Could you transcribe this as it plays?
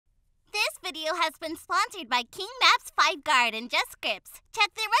video has been sponsored by King Maps 5 Guard and Just Scripts.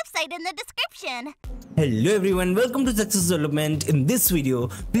 Check their website in the description. Hello everyone, welcome to Zexus development. In this video,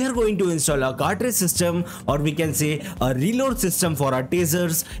 we are going to install a cartridge system, or we can say a reload system for our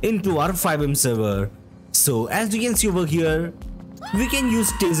tasers into our FiveM server. So as you can see over here, we can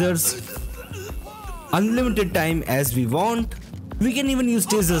use tasers unlimited time as we want. We can even use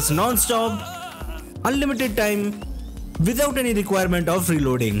tasers non-stop, unlimited time, without any requirement of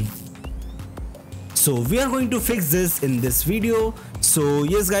reloading. So we are going to fix this in this video. So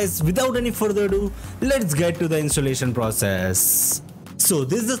yes guys, without any further ado, let's get to the installation process. So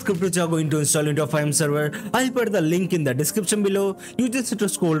this is the script which you are going to install into a FiveM server. I'll put the link in the description below. You just have to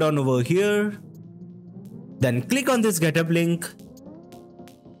scroll down over here. Then click on this GitHub link.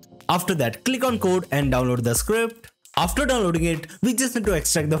 After that, click on code and download the script. After downloading it, we just need to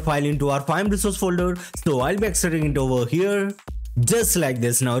extract the file into our FiveM resource folder. So I'll be extracting it over here. Just like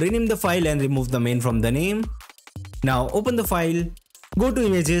this. Now rename the file and remove the main from the name. Now open the file. Go to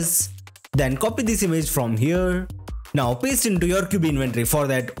images. Then copy this image from here. Now paste into your QB inventory. For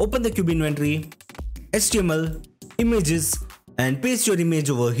that, open the QB inventory, HTML, images, and paste your image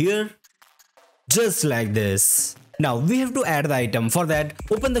over here. Just like this. Now we have to add the item. For that,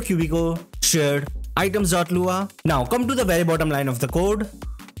 open the QBCore, shared, items.lua. Now come to the very bottom line of the code.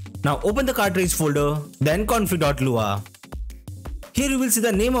 Now open the cartridge folder, then config.lua. Here you will see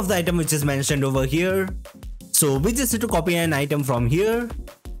the name of the item which is mentioned over here. So we just need to copy an item from here.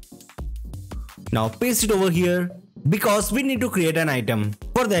 Now paste it over here because we need to create an item.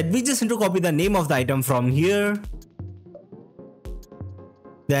 For that, we just need to copy the name of the item from here.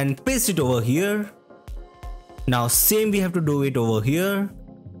 Then paste it over here. Now same we have to do it over here.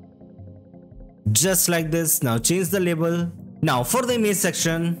 Just like this. Now change the label. Now for the image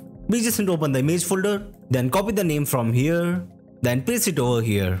section, we just need to open the image folder, then copy the name from here, then paste it over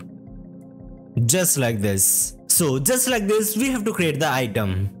here. Just like this. So just like this, we have to create the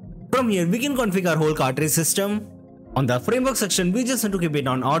item. From here, we can configure our whole cartridge system. On the framework section, we just need to keep it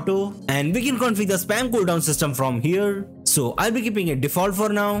on auto, and we can configure the spam cooldown system from here. So I'll be keeping it default for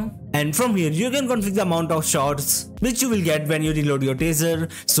now. And from here, you can configure the amount of shots which you will get when you reload your taser.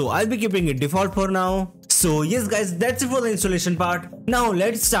 So I'll be keeping it default for now. So yes guys, that's it for the installation part. Now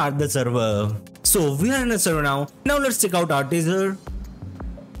let's start the server. So we are in a server now. Now let's check out our taser.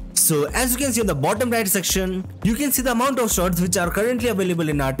 So as you can see on the bottom right section, you can see the amount of shots which are currently available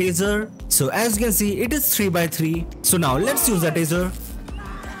in our taser. So as you can see, it is 3x3. So now let's use the taser.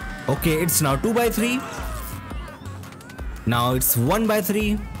 Okay, it's now 2x3. Now it's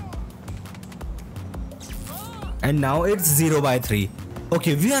 1x3. And now it's 0x3.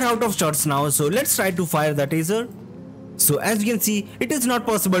 Okay, we are out of shots now. So let's try to fire the taser. So as you can see, it is not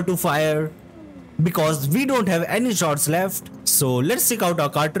possible to fire because we don't have any shots left. So let's check out our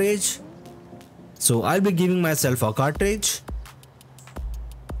cartridge. So I'll be giving myself a cartridge.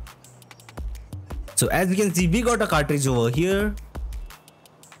 So as you can see, we got a cartridge over here.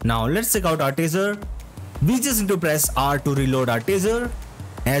 Now let's check out our taser. We just need to press R to reload our taser.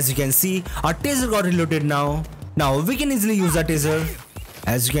 As you can see, our taser got reloaded now. Now we can easily use our taser.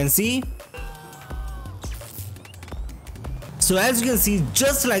 As you can see. So as you can see,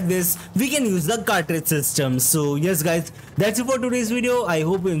 just like this, we can use the cartridge system. So yes guys, that's it for today's video. I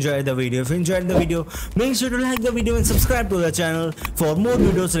hope you enjoyed the video. If you enjoyed the video, make sure to like the video and subscribe to the channel for more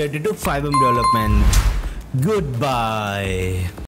videos related to FiveM development. Goodbye.